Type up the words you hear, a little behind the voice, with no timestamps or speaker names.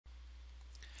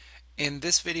In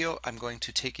this video, I'm going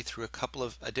to take you through a couple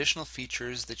of additional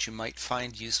features that you might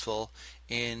find useful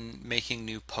in making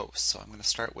new posts. So I'm going to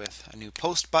start with a new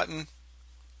post button.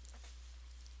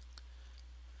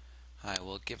 I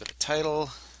will give it a title.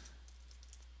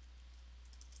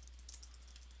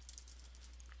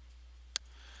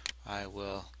 I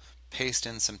will paste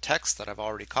in some text that I've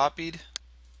already copied.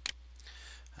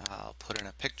 I'll put in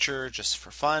a picture just for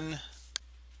fun.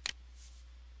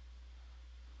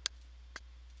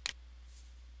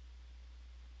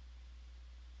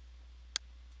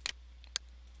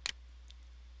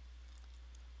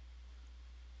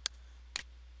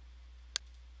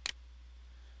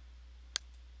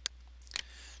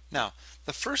 Now,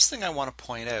 the first thing I want to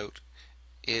point out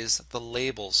is the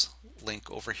labels link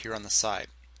over here on the side.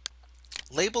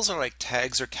 Labels are like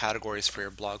tags or categories for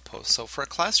your blog post. So for a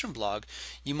classroom blog,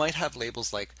 you might have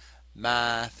labels like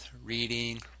math,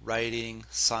 reading, writing,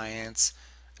 science,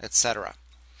 etc.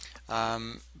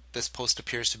 This post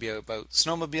appears to be about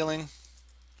snowmobiling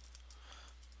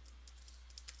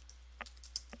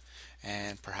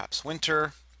and perhaps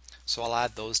winter. So I'll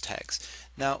add those tags.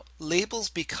 Now, labels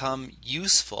become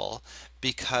useful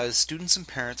because students and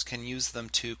parents can use them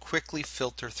to quickly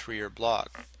filter through your blog.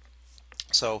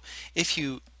 So if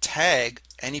you tag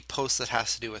any post that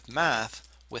has to do with math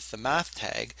with the math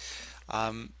tag,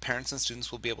 parents and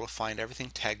students will be able to find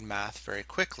everything tagged math very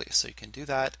quickly. So you can do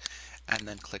that and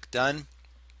then click done.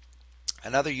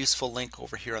 Another useful link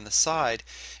over here on the side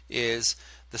is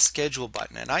the schedule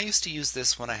button. And I used to use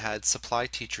this when I had supply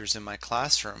teachers in my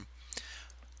classroom.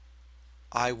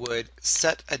 I would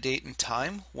set a date and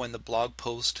time when the blog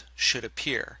post should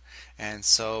appear. And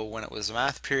so when it was a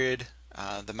math period,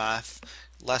 the math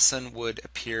lesson would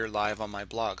appear live on my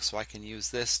blog. So I can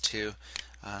use this to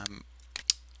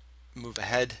move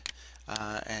ahead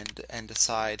and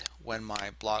decide when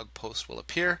my blog post will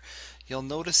appear. You'll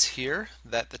notice here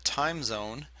that the time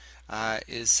zone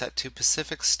is set to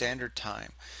Pacific Standard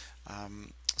Time.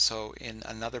 So in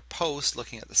another post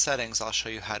looking at the settings, I'll show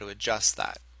you how to adjust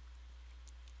that.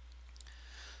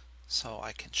 So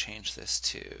I can change this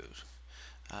to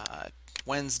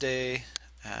Wednesday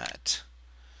at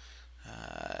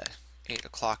 8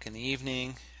 o'clock in the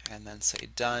evening and then say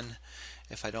done.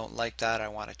 If I don't like that, I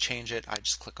want to change it, I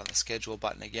just click on the schedule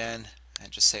button again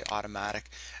and just say automatic,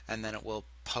 and then it will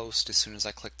post as soon as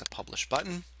I click the publish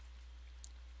button.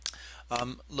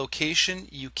 Location,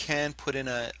 you can put in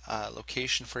a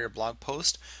location for your blog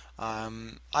post.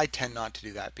 I tend not to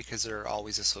do that because they're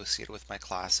always associated with my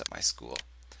class at my school.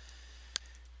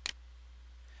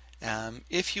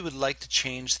 If you would like to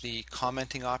change the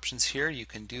commenting options here, you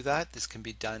can do that. This can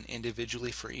be done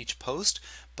individually for each post,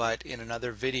 but in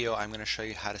another video I'm going to show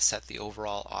you how to set the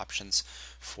overall options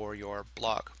for your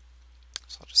blog.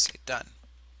 So I'll just say done.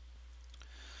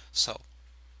 So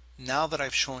now that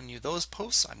I've shown you those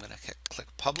posts, I'm going to click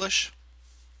publish.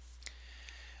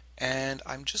 And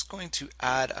I'm just going to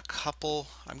add a couple,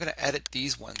 I'm going to edit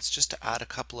these ones just to add a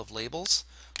couple of labels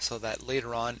so that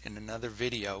later on in another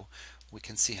video we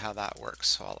can see how that works.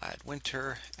 So I'll add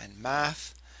winter and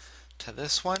math to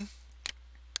this one.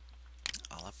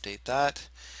 I'll update that,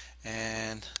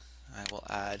 and I will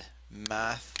add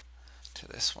math to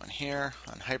this one here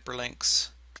on hyperlinks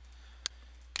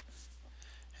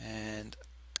and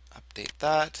update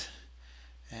that.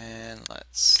 And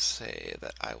let's say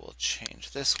that I will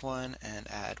change this one and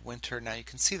add winter. Now you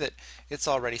can see that it's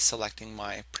already selecting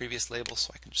my previous label,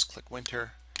 so I can just click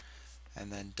winter and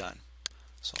then done.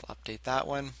 So I'll update that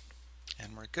one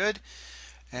and we're good.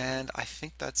 And I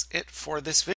think that's it for this video.